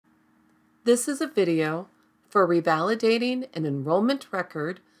This is a video for revalidating an enrollment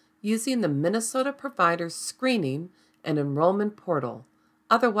record using the Minnesota Provider Screening and Enrollment Portal,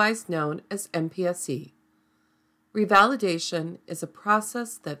 otherwise known as MPSE. Revalidation is a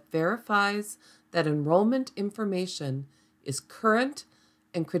process that verifies that enrollment information is current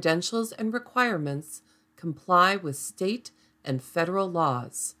and credentials and requirements comply with state and federal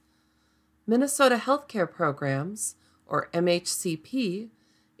laws. Minnesota Healthcare Programs, or MHCP,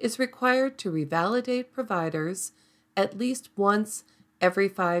 is required to revalidate providers at least once every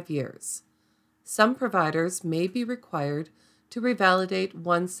 5 years. Some providers may be required to revalidate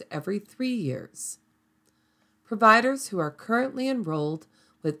once every 3 years. Providers who are currently enrolled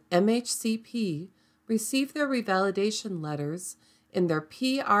with MHCP receive their revalidation letters in their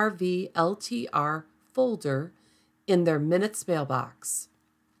PRV-LTR folder in their Minutes mailbox.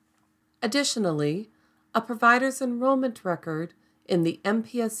 Additionally, a provider's enrollment record in the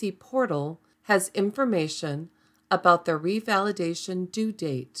MPSE portal has information about their revalidation due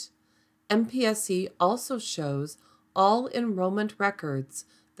date. MPSE also shows all enrollment records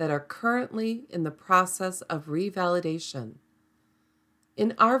that are currently in the process of revalidation.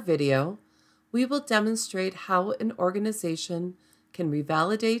 In our video, we will demonstrate how an organization can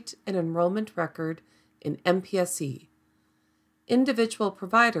revalidate an enrollment record in MPSE. Individual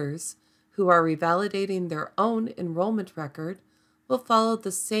providers who are revalidating their own enrollment record will follow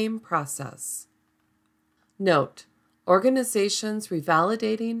the same process. Note: organizations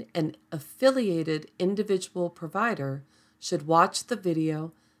revalidating an affiliated individual provider should watch the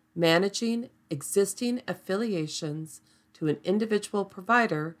video Managing Existing Affiliations to an Individual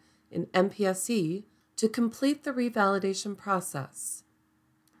Provider in MPSE to complete the revalidation process.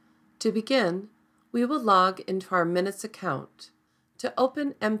 To begin, we will log into our Minutes account. To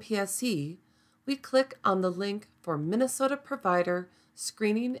open MPSE, we click on the link for Minnesota Provider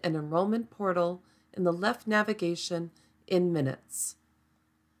Screening and Enrollment Portal in the left navigation in Minutes.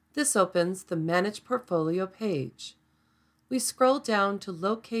 This opens the Manage Portfolio page. We scroll down to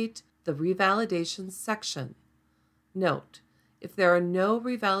locate the Revalidation section. Note: if there are no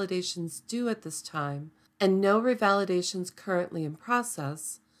revalidations due at this time and no revalidations currently in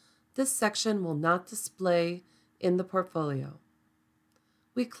process, this section will not display in the portfolio.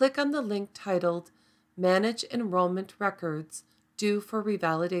 We click on the link titled Manage Enrollment Records Due for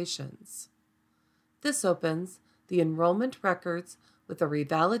Revalidations. This opens the Enrollment Records with a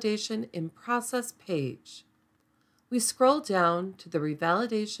Revalidation in Process page. We scroll down to the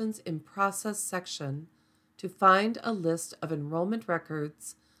Revalidations in Process section to find a list of enrollment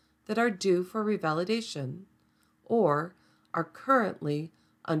records that are due for revalidation or are currently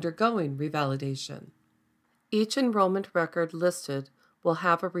undergoing revalidation. Each enrollment record listed will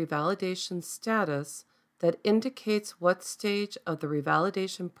have a revalidation status that indicates what stage of the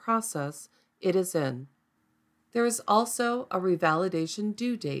revalidation process it is in. There is also a revalidation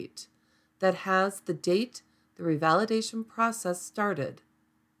due date that has the date the revalidation process started.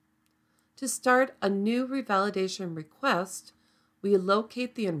 To start a new revalidation request, we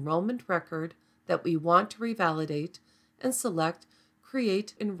locate the enrollment record that we want to revalidate and select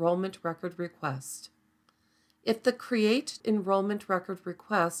Create Enrollment Record Request. If the Create Enrollment Record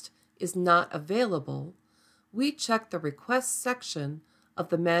Request is not available, we check the Request section of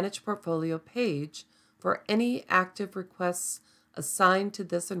the Manage Portfolio page for any active requests assigned to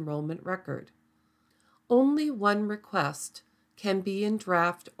this enrollment record. Only one request can be in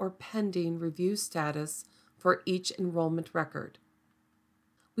draft or pending review status for each enrollment record.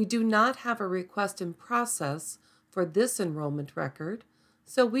 We do not have a request in process for this enrollment record,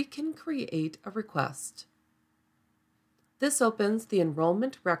 so we can create a request. This opens the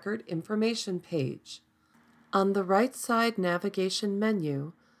Enrollment Record Information page. On the right side navigation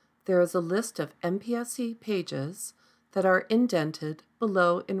menu, there is a list of MPSE pages that are indented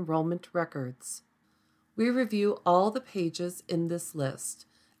below enrollment records. We review all the pages in this list,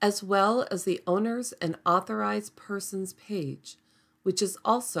 as well as the Owners and Authorized Persons page, which is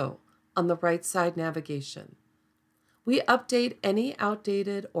also on the right side navigation. We update any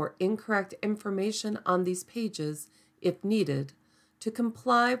outdated or incorrect information on these pages if needed, to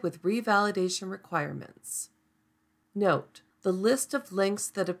comply with revalidation requirements. Note: the list of links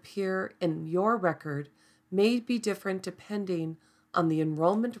that appear in your record may be different depending on the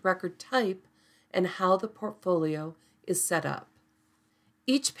enrollment record type and how the portfolio is set up.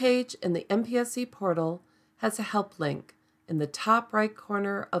 Each page in the MPSE portal has a help link in the top right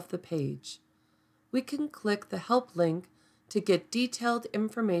corner of the page. We can click the help link to get detailed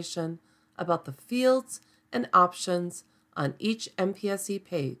information about the fields and options on each MPSE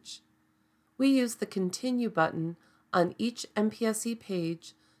page. We use the Continue button on each MPSE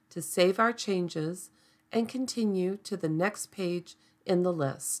page to save our changes and continue to the next page in the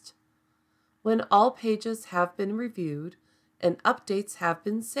list. When all pages have been reviewed and updates have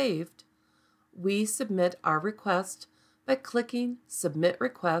been saved, we submit our request by clicking Submit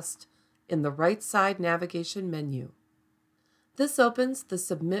Request in the right side navigation menu. This opens the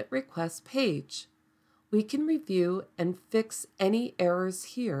Submit Request page. We can review and fix any errors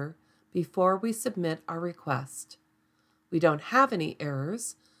here before we submit our request. We don't have any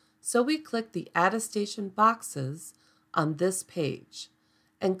errors, so we click the attestation boxes on this page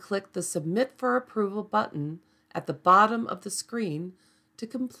and click the Submit for Approval button at the bottom of the screen to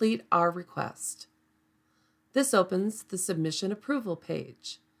complete our request. This opens the Submission Approval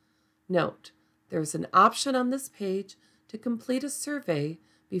page. Note, there is an option on this page to complete a survey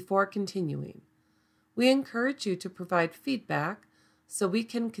before continuing. We encourage you to provide feedback so we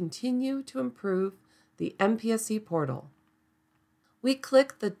can continue to improve the MPSE portal. We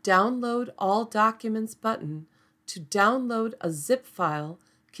click the Download All Documents button to download a zip file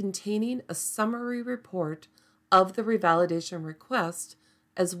containing a summary report of the revalidation request,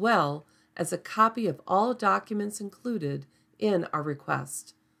 as well as a copy of all documents included in our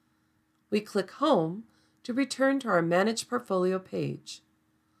request. We click Home to return to our Manage Portfolio page.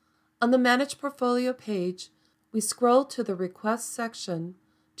 On the Manage Portfolio page, we scroll to the Request section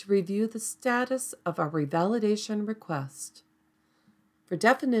to review the status of our revalidation request. For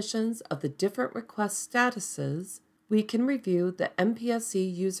definitions of the different request statuses, we can review the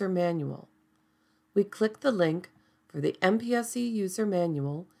MPSE User Manual. We click the link for the MPSE User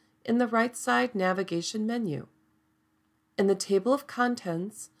Manual in the right side navigation menu. In the table of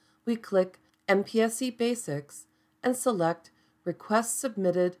contents, we click MPSE Basics and select Request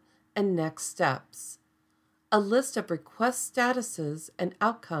Submitted and Next Steps. A list of request statuses and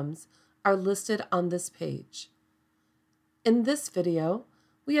outcomes are listed on this page. In this video,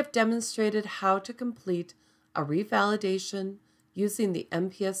 we have demonstrated how to complete a revalidation using the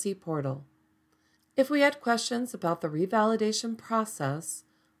MPSE portal. If we had questions about the revalidation process,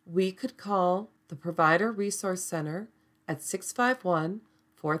 we could call the Provider Resource Center at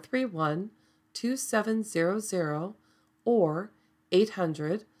 651-431-2700 or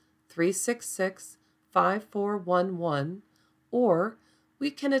 800-366-5411, or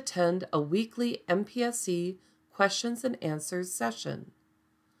we can attend a weekly MPSE questions and answers session.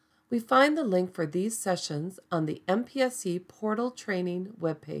 We find the link for these sessions on the MPSE Portal Training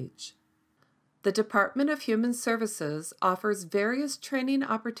webpage. The Department of Human Services offers various training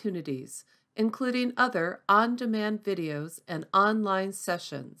opportunities, including other on-demand videos and online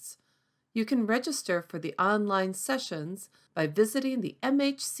sessions. You can register for the online sessions by visiting the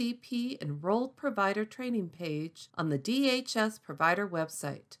MHCP Enrolled Provider Training page on the DHS Provider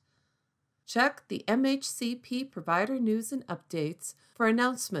website. Check the MHCP Provider News and Updates for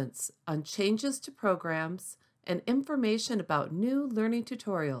announcements on changes to programs and information about new learning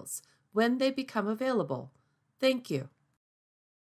tutorials when they become available. Thank you.